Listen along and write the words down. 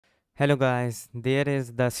Hello guys, there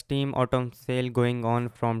is the Steam Autumn sale going on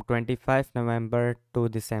from 25 November to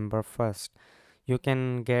December 1st. You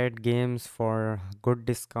can get games for good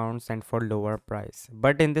discounts and for lower price.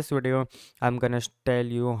 But in this video, I'm gonna tell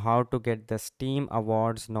you how to get the Steam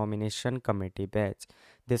Awards nomination committee badge.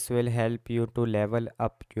 This will help you to level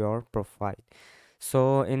up your profile.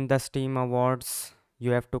 So in the Steam Awards, you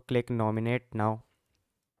have to click nominate now,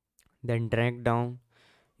 then drag down.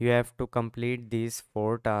 You have to complete these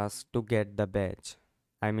four tasks to get the badge.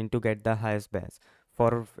 I mean to get the highest badge.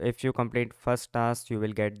 For if you complete first task, you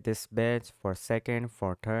will get this badge. For second,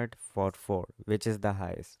 for third, for four, which is the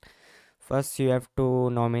highest. First, you have to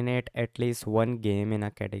nominate at least one game in a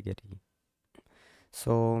category.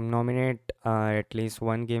 So nominate at least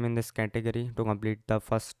one game in this category to complete the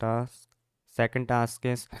first task. Second task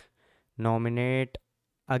is nominate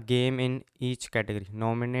a game in each category.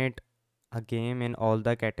 Nominate a game in all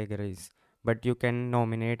the categories, but you can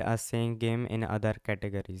nominate a same game in other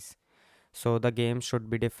categories. So the game should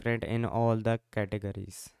be different in all the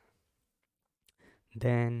categories.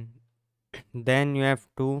 Then then you have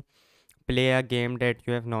to play a game that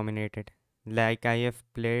you have nominated. Like I have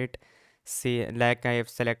played like I have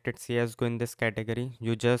selected CSGO in this category.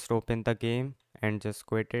 You just open the game and just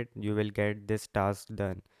quit it. You will get this task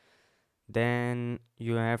done. Then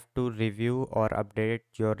you have to review or update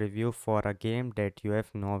your review for a game that you have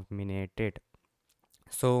nominated.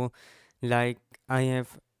 So like I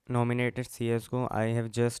have nominated CSGO, I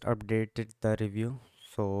have just updated the review.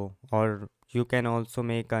 So or you can also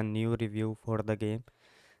make a new review for the game.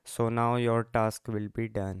 So now your task will be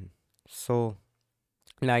done. So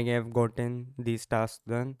like I have gotten these tasks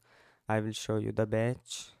done, I will show you the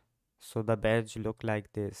badge. So the badge look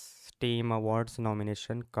like this: Steam Awards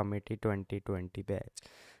Nomination Committee 2020 badge.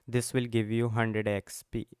 This will give you 100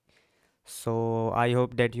 XP. So I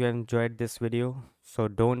hope that you have enjoyed this video. So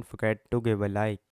don't forget to give a like.